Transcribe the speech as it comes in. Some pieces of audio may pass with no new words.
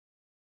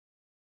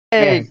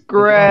Hey, Yes,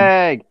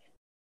 Greg.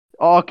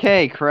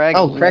 Okay, Craig.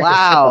 Oh, Craig,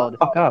 Loud. shut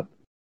the fuck up.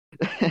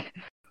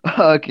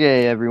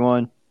 Okay,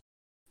 everyone.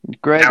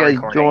 Greg Now has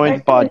recording. joined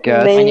the What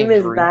podcast. name name's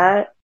is Ruth.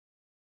 that?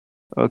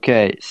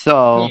 Okay,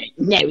 so.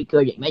 Yeah,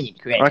 recording. My name's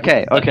Craig.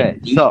 Okay.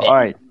 So,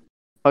 alright.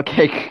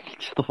 Okay,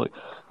 shut the fuck.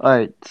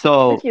 Alright,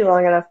 so. Took you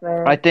long enough,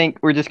 man. I think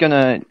we're just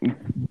gonna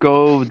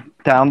go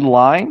down the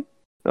line,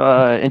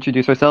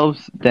 introduce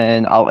ourselves,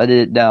 then I'll edit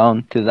it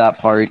down to that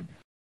part.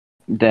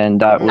 Then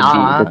that would be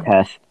the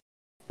test.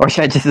 Or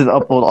should I just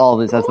upload all of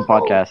this as the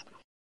podcast?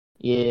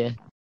 Yeah.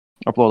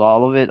 Upload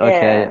all of it?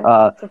 Okay.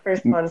 Yeah, it's the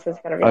first one, so it's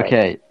gotta be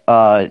Okay.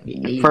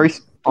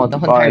 First. Oh, the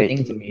whole entire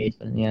thing's a maze,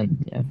 but yeah.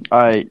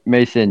 Alright,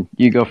 Mason,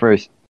 you go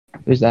first.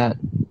 Who's that?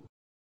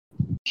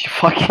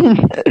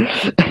 Fucking.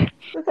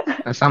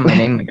 That's not my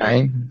name,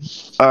 guy.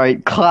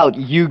 Alright, Cloud,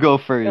 you go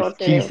first. what's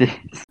your name?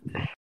 Jesus.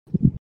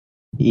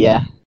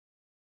 Yeah.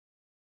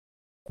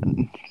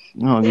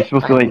 No, you're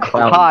supposed to be like,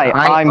 Cloud. hi,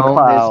 I I'm own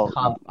Cloud.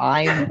 this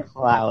I'm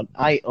Cloud.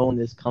 I own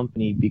this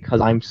company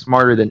because I'm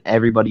smarter than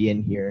everybody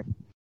in here.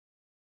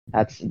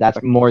 That's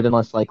more than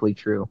less likely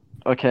true.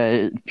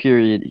 Okay,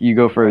 period. You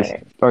go first.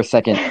 Right. Or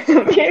second.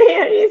 Period,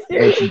 are you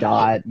serious? It's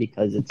Dot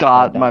because it's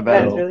Dot, my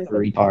bad. That's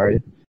really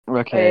retard.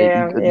 Okay,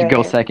 Yeah, you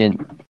go yeah.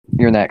 second.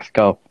 You're next.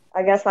 Go.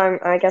 I guess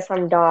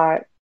I'm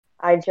Dot.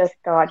 I just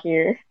got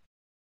here.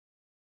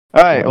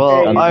 Alright,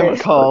 well, Okay, I'm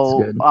that's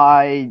Cole. good.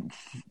 I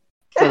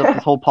set up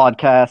this whole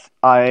podcast.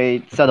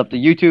 I set up the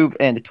YouTube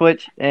and the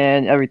Twitch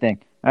and everything.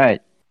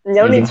 Alright.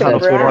 No need to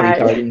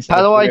brag.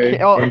 How do I?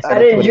 I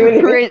didn't do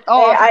anything. Create, Hey,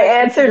 I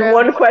answered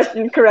one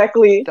question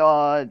correctly.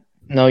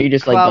 No, you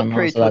just like Cloud done well,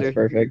 create so that's Twitter.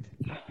 perfect.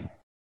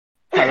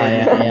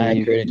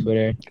 I created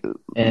Twitter.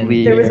 And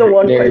There was a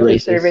one very person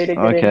racist. survey to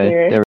get in Okay,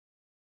 here. there